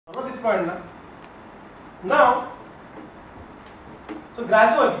Follow this point now. Now, so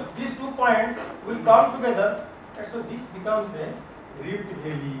gradually these 2 points will come together, and so this becomes a Rift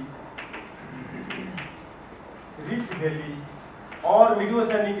Valley or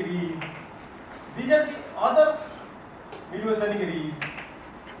Mid-oceanic ridge. These are the other Mid-oceanic ridge,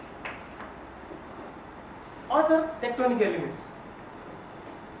 other tectonic elements.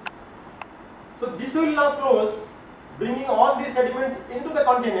 So this will now close, bringing all these sediments into the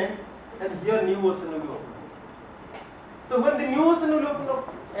continent, and here new ocean will be opened. So when the new ocean will open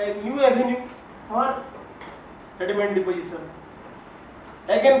up, a new avenue for sediment deposition,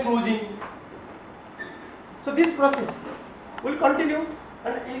 again closing. So this process will continue,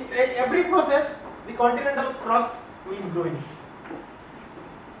 and every process the continental crust will be growing.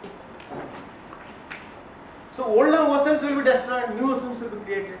 So older oceans will be destroyed, new oceans will be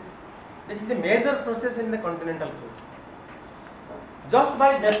created. This is a major process in the continental growth. Just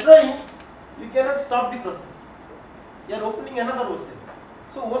by destroying, you cannot stop the process. You are opening another ocean.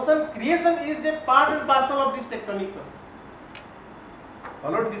 So ocean creation is a part and parcel of this tectonic process.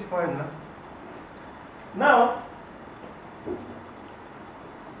 Followed this point now. Now,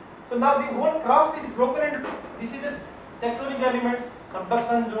 so now the whole crust is broken into, this is a tectonic elements,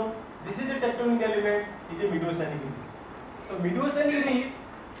 subduction zone. This is a tectonic element, is a mid-oceanic ridge. So mid-oceanic ridge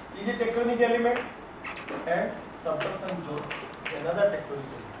is a tectonic element, and subduction zone is another tectonic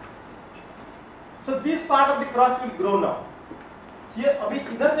element. So this part of the crust will grow now. Here, अभी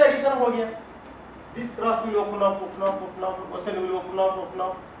इधर से addition हो गया. This crust will open up, ocean will open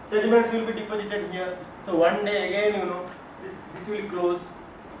up, sediments will be deposited here. So one day again, this will close.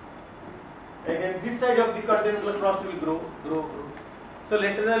 Again, this side of the continental crust will grow. So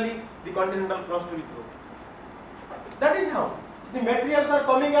laterally, the continental crust will grow. That is how. So the materials are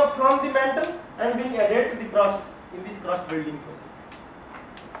coming up from the mantle and being added to the crust in this crust building process.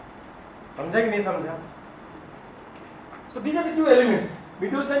 समझा कि नहीं समझा? So these are the two elements,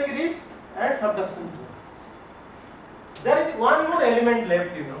 mid-oceanic ridge and subduction zone. There is one more element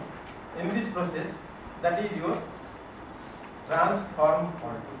left, in this process, that is your transform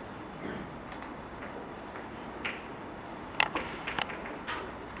fault.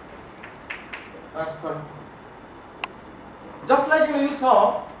 Transform. Just like you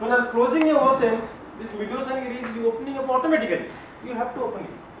saw, when you are closing a ocean, this mid-oceanic ridge is opening up automatically. You have to open it.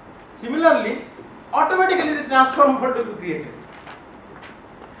 Similarly, automatically the transform fault will be created.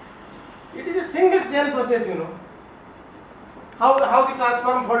 It is a single chain process, How the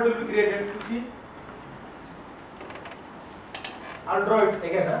transform fault will be created? You see? I'll draw it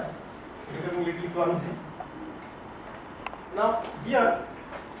again. It's becoming little clumsy. Now here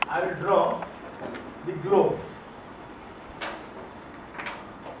I will draw the globe.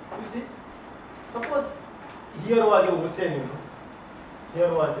 You see? Suppose here was a ocean,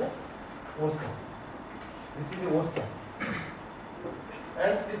 Here was a ocean. This is the ocean.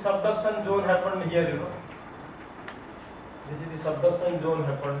 And the subduction zone happened here, This is the subduction zone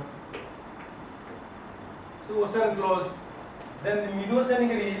happened. So ocean closed. Then the mid-oceanic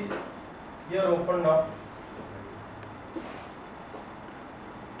ridge here opened up.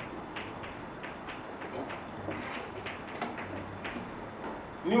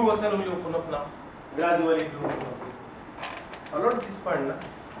 New ocean will open up now. Gradually it will open up. Follow this point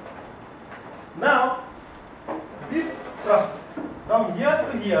now. This crust from here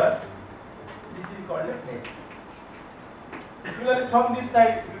to here, this is called a plate. Similarly, from this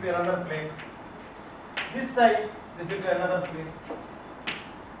side it will be another plate. This side, this will be another plate.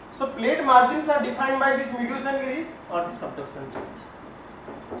 So plate margins are defined by this mid-oceanic ridge or the subduction zone.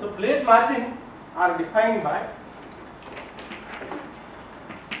 So plate margins are defined by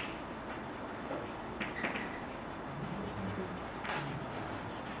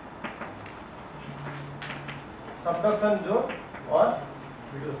subduction zone or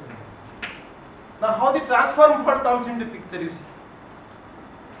mid-oceanic ridge. Now how the transform fault comes into picture, you see.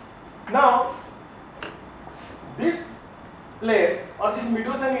 Now this plate or this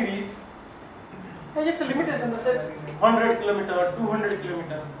mid-oceanic ridge has its limitation, let's say 100 km, 200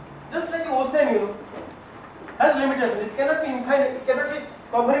 km. Just like the ocean, has limitations. It cannot be infinite. It cannot be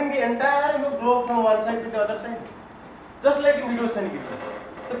covering the entire globe from one side to the other side. Just like the mid-oceanic ridge.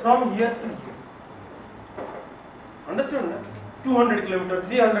 So from here to here. Understood? No? 200 km,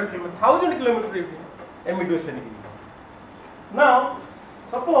 300 km, 1000 km a mid-oceanic ridge. Now,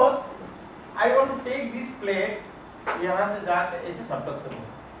 suppose I want to take this plate, यहाँ से जाके ऐसे subduction हो,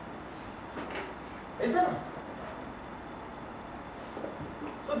 ऐसा ना?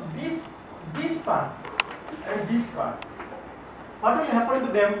 So this part and this part, what will happen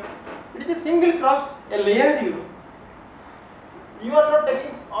to them? It is a single crust, a layer. You are not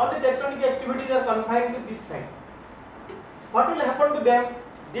taking all the tectonic activities are confined to this side. What will happen to them?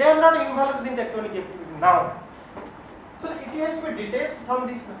 They are not involved in tectonic activity now. So it has to be detached from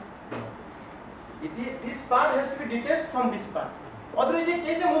this now. This part has to be detached from this part. Otherwise ये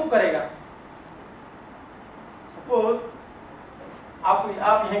कैसे move करेगा? Suppose आप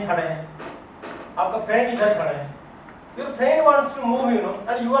यहीं खड़े हैं, आपका friend इधर खड़ा है. Your friend wants to move, you know,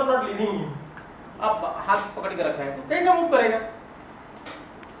 and you are not leaving him. आप हाथ पकड़ के रखा है, तो कैसे move करेगा?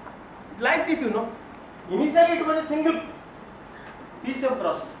 Like this, you know. Initially it was a single piece of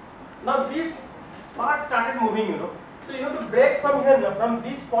crust. Now this part started moving, you know. So you have to break from here, now, from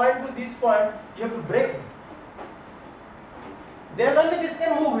this point to this point. You have to break. Then only this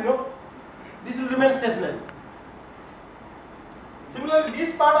can move, you know. This will remain stationary. Similarly,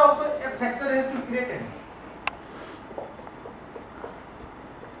 this part also a fracture has to be created.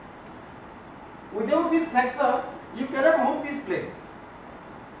 Without this fracture, you cannot move this plate.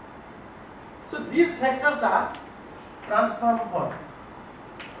 So these fractures are transform fault.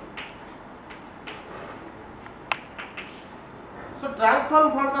 So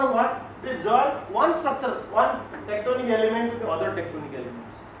transform faults are what? They join one structure, one tectonic element with the other tectonic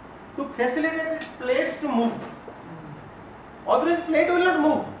elements to facilitate these plates to move. Otherwise, plate will not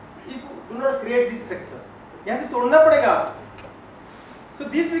move if you do not create this fracture. यहाँ से तोड़ना पड़ेगा. So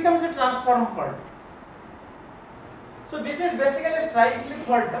this becomes a transform fault. So this is basically a strike slip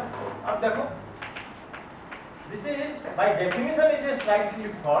fault. अब देखो, this is by definition is a strike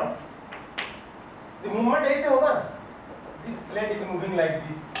slip fault. The movement ऐसे होगा. This plate is moving like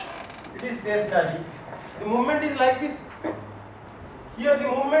this. It is stationary. The movement is like this. Here the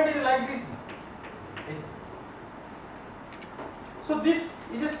movement is like this. So this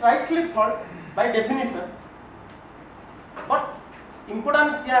is a strike slip fault by definition. But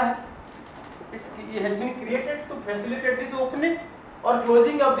impedance क्या है? It has been created to facilitate this opening or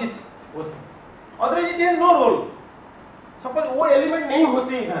closing of this ocean. Otherwise, it has no role. Suppose वो element नहीं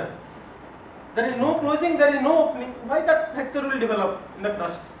होते इधर, there is no closing, there is no opening. Why that fracture will develop in the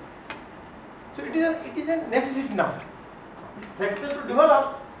crust? So it is a necessity now. Fracture to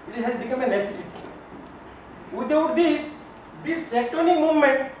develop, it has become a necessity. Without this tectonic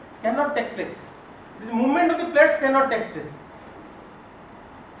movement cannot take place. This movement of the plates cannot take place.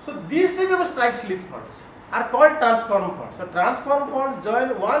 So these type of strike slip faults are called transform faults. So transform faults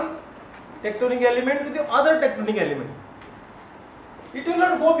join one tectonic element with the other tectonic element. It will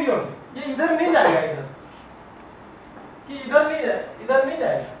not go beyond. ये इधर नहीं जाएगा, इधर कि इधर नहीं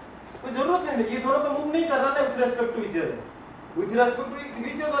जाएगा. कोई जरूरत नहीं. ये दोनों तो मूव नहीं कर रहा है with respect to each other. With respect to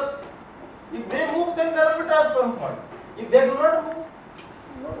each other, if they move, then there will be transform fault. If they do not move,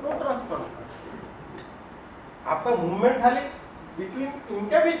 no transform fault. आपका मूवमेंट खाली between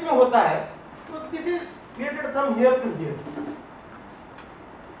इनके बीच में होता है. So this is created from here to here.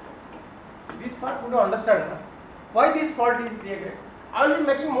 This part you understand ना? Why this fault is created? I will be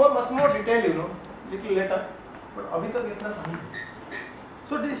making much more detail, you know, little later. But अभी तक इतना सही.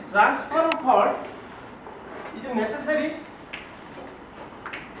 So this transform fault is a necessary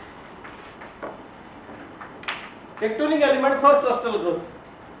tectonic element for crustal growth.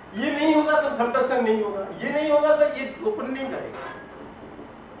 ये नहीं होगा तो subduction नहीं होगा. ये नहीं होगा तो ये open नहीं करेगा.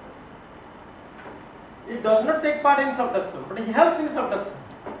 It does not take part in subduction, but it helps in subduction.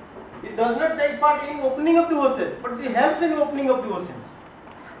 It does not take part in opening of the ocean, but it helps in opening of the ocean.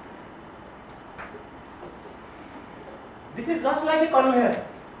 This is just like a conveyor.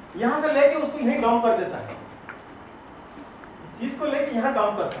 यहाँ से लेके उसको यहीं down कर देता है. चीज को लेके यहाँ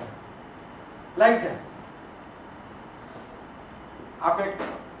डाउन करता है. Like that. आप एक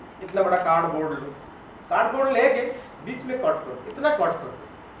इतना बड़ा कार्डबोर्ड लो. कार्डबोर्ड लेके बीच में कट करो. इतना कट करो.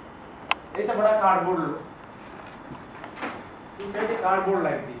 ऐसा बड़ा cardboard low. You take a cardboard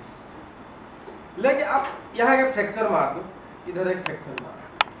like this. लेके आप यहाँ के फ्रैक्चर मार दो. इधर एक फ्रैक्चर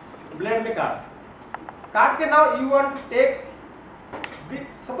मार. ब्लेड में काट के now you want to take this,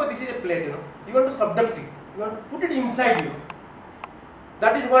 suppose this is a plate, you know, you want to subduct it, you want to put it inside you.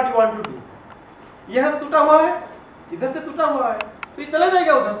 That is what you want to do. यह टूटा हुआ है, इधर से टूटा हुआ है, तो ये चला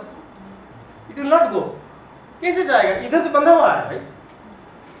जाएगा उधर. It will not go. कैसे जाएगा? इधर से बंधा हुआ है भाई.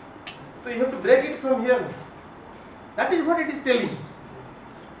 तो you have to break it from here. That is what it is telling.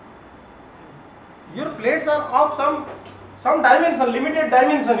 Your plates are of some dimension, limited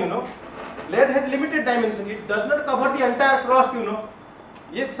dimension, you know. Plate has limited dimension. It does not cover the entire crust, you know.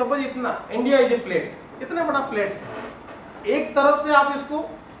 ये suppose इतना, India is a plate. इतना बड़ा plate है. एक तरफ से आप इसको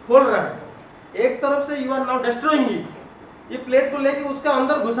खोल रहे हैं, एक तरफ से you are now destroying it. ये प्लेट को लेके उसका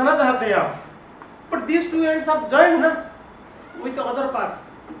अंदर घुसाना चाहते हैं आप. But these two ends are joined ना with the other parts.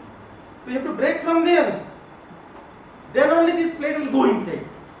 So you have to break from there. Then only this plate will go inside.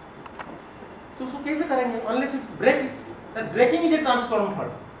 तो उसको कैसे करेंगे? Unless you break it. That breaking is a transform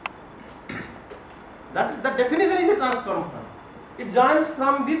fault. That the definition is a transform fault. It joins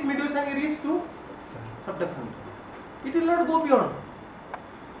from this mediation areas to subduction. It will not go beyond.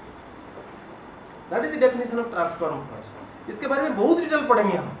 That is the definition of transform faults. इसके बारे में बहुत detail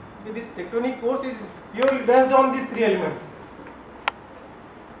पढ़ेंगे हम. This tectonic course is purely based on these three elements.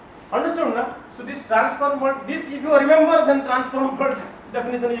 Understood na? So this transform fault, this if you remember, then transform fault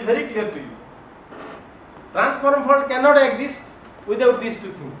definition is very clear to you. Transform fault cannot exist without these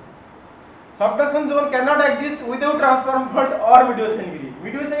two things. Subduction zone cannot exist without transform fault or mediation area.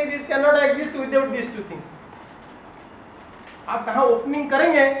 Mediation areas cannot exist without these two things. आप कहाँ opening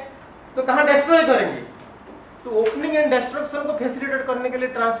करेंगे तो कहाँ destroy करेंगे, तो opening and destruction को facilitate करने के लिए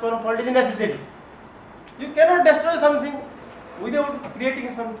transform fault is necessary. You can not destroy something without creating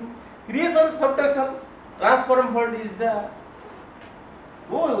something. Creation subduction transform fault is the,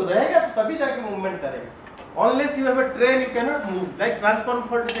 वो रहेगा तभी जाके मूवमेंट करेगा. Unless you have a train, you cannot move. Like transform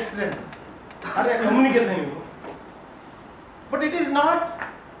fault is a train or a communication. But it is not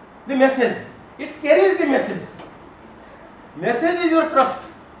the message. It carries the message. Message is your crust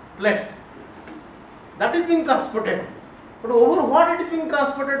plate. That is being transported. But over what it is being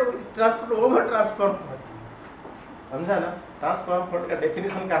transported? Transported over transform fault. समझा ना? Transform fault का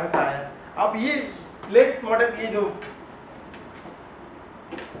definition कहाँ से आया? अब ये plate model ये जो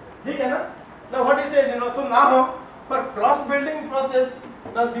ठीक है ना? Now what he says, so now for cross building process,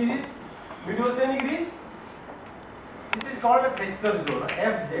 now this is mediation grease. This is called a fracture zone,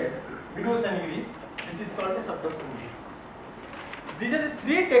 FZ, mediation grease. This is called a subduction grease. These are the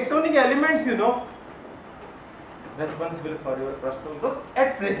three tectonic elements, responsible for your crustal growth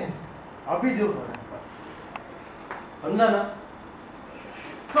at present. अभी जो हो रहा है, समझा ना?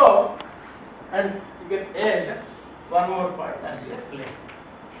 So, and you can add one more part, that is plate.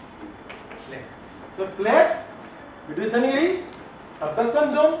 So plates, mediation areas,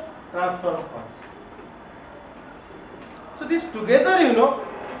 subduction zone, transform faults. So this together,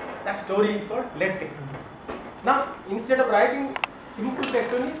 that story is called plate tectonics. Now instead of writing simple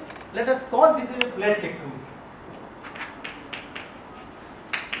tectonics, let us call this as a plate tectonics.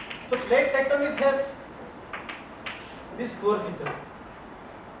 So plate tectonics has these four features: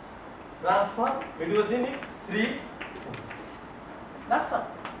 transform, mediation, three. That's all.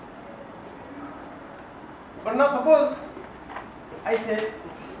 But now suppose I say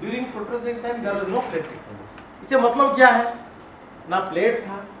during prototype time there was no plate tectonics. इससे मतलब क्या है? ना plate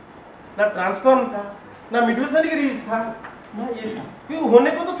था, ना transform था, ना mediation grease था, ना ये था. क्यों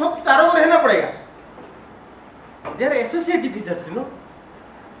होने को तो सब चारों ओर रहना पड़ेगा. They are associative features,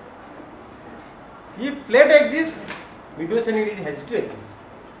 ये plate exists, mediation grease has to exist,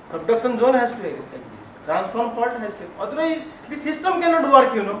 subduction zone has to exist, transform fault has to. Otherwise the system cannot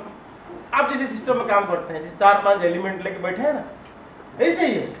work, आप जैसे सिस्टम में काम करते हैं, जिस 4-5 एलिमेंट लेके बैठे हैं ना, ऐसे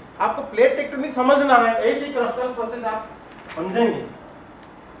ही है. आपको प्लेट टेक्टोनिक समझना है, ऐसे ही क्रस्टल प्रोसेस आप समझेंगे.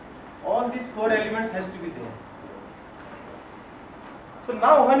 All these 4 elements has to be there. So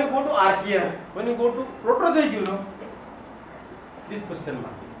now when you go to Archaea, when you go to protozoic, this question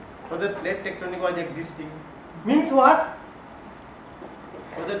mark, whether plate tectonic was existing, means what?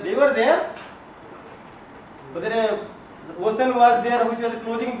 Whether they were there, whether a ocean was there which was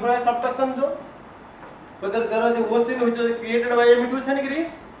closing through a subduction zone, whether there was a ocean which was created by a mediation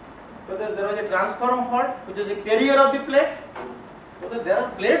grease, whether there was a transform fault which was a carrier of the plate, whether there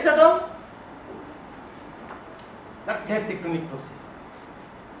are plates at all, that plate tectonic process.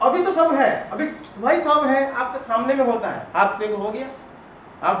 अभी तो सब है, अभी वही सब है आपके सामने में होता है. अर्थक्वेक हो गया,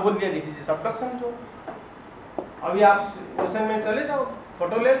 आप बोल दिया दिस इज सबडक्शन जोन. अभी आप ओशन में चले जाओ,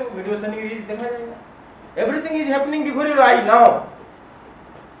 फोटो ले लो, mediation grease देखा जाएगा. Everything is happening before your eye now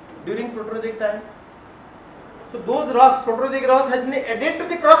during protozoic time. So those rocks, protozoic rocks has been added to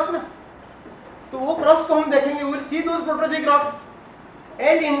the crust ना. तो वो crust को हम देखेंगे, we will see those protozoic rocks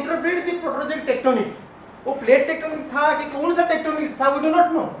and interpret the protozoic tectonics. वो plate tectonic था कि कौन सा tectonics था, we do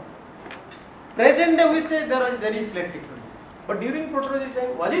not know. Present day we say there is plate tectonics, but during protozoic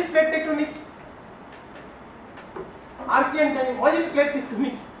time was it plate tectonics? Archean time was it plate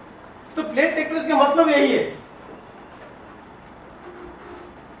tectonics? तो plate tectonics का मतलब यही है.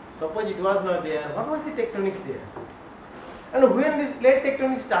 Suppose it was not there, what was the tectonics there? And when this plate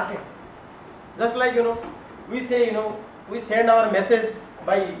tectonics started, just like we say we send our message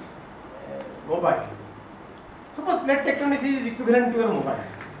by mobile. Suppose plate tectonics is equivalent to your mobile.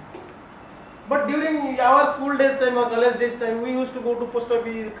 But during our school days time or college days time, we used to go to post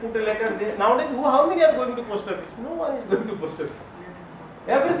office, put a letter there. Nowadays, how many are going to post office? No one is going to post office.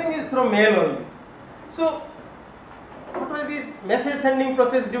 Everything is from mail only. So, what was this message sending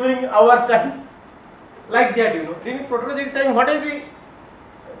process during our time? like that, you know. During proterozoic time, what is the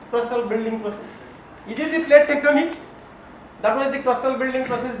crustal building process? Is it the plate tectonic? That was the crustal building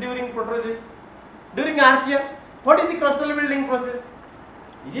process during proterozoic. During Archean, what is the crustal building process?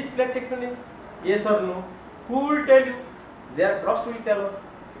 Is it plate tectonic? Yes or no? Who will tell you? Their crust will tell us.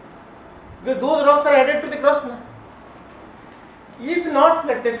 Because those rocks are added to the crust now. If not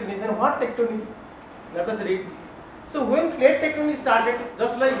plate tectonics, then what tectonics? Let us read. So when plate tectonics started,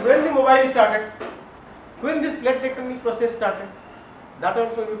 just like when the mobile started, when this plate tectonic process started, that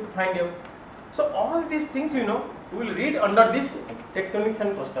also you have to find out. So all these things, you know, we will read under this tectonics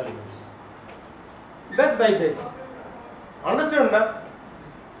and crustal evolution. Batch by batch. Understand na?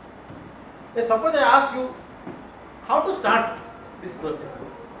 Suppose I ask you how to start this process.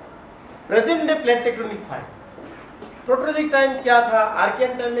 Present day plate tectonic fine. Proterozoic time क्या था?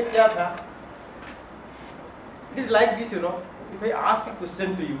 Archean time में क्या था? It is like this, you know. If I ask a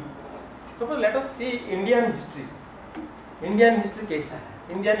question to you, suppose let us see Indian history. Indian history कैसा है?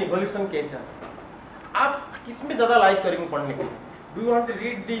 Indian evolution कैसा है? आप किस में ज़्यादा लाइक करेंगे पढ़ने के लिए? Do you want to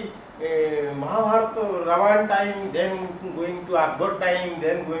read the Mahabharata, Ramayana time, then going to Akbar time,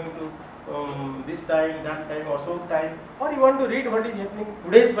 then going to this time, that time, Ashok time, or you want to read what is happening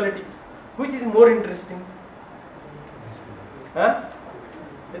today's politics? Which is more interesting? हाँ?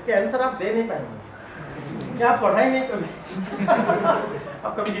 इसके answer आप दे नहीं पाएंगे। क्या आप पढ़ा ही नहीं कभी?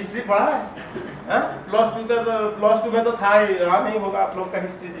 आप कभी हिस्ट्री पढ़ा है? हाँ? प्लस टू में तो था ही, रहा नहीं होगा आप लोग का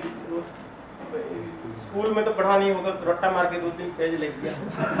हिस्ट्री। स्कूल में तो पढ़ा नहीं होगा, रट्टा मार के 2-3 पेज लिख दिया।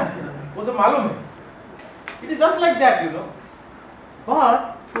 वो सब मालूम है। It is just like that, you know. But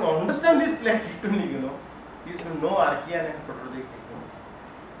to understand this plate tectonic, you know, you should know Archean and Proterozoic tectonics.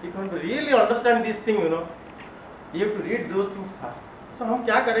 If you want to really understand this thing, you know, you have to read those things first. So हम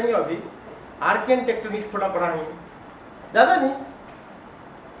क्या करेंगे अभी? Archean tectonics थोड़ा पढ़ाएंगे, ज़्यादा नहीं,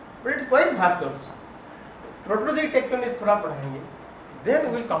 but it's quite fast also. Proterozoic tectonics थोड़ा पढ़ाएंगे, then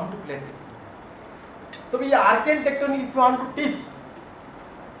we will come to plate tectonics. तो ये Archean tectonics if you want to teach,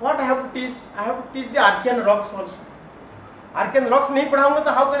 what I have to teach? I have to teach the Archean rocks also. Archean rocks नहीं पढ़ाऊंगा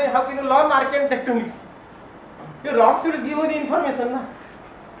तो how can you learn Archean tectonics? Your rocks will give you the information ना.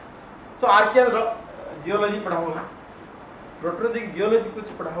 So Archean geology पढ़ाऊंगा, Proterozoic geology कुछ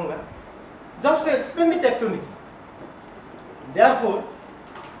पढ़ाऊंगा, just to explain the tectonics. Therefore,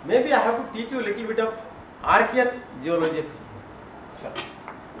 maybe I have to teach you a little bit of Archean geology of India,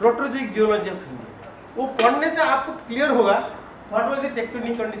 Proterozoic geology of India. वो पढ़ने से आपको clear होगा what was the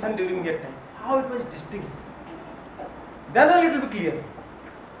tectonic condition during that time, how it was distinct. Then only it will be clear.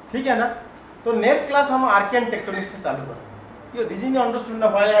 ठीक है ना? तो next class हम Archean tectonics से चालू करेंगे. You really understood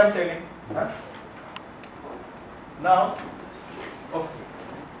now why I am telling? Huh? Now, okay.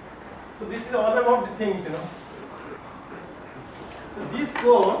 So this is all about the things, you know. So this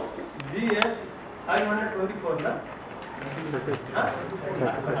course GS 524 na? Huh?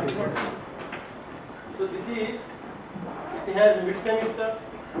 So this is, it has mid semester,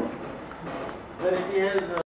 then it has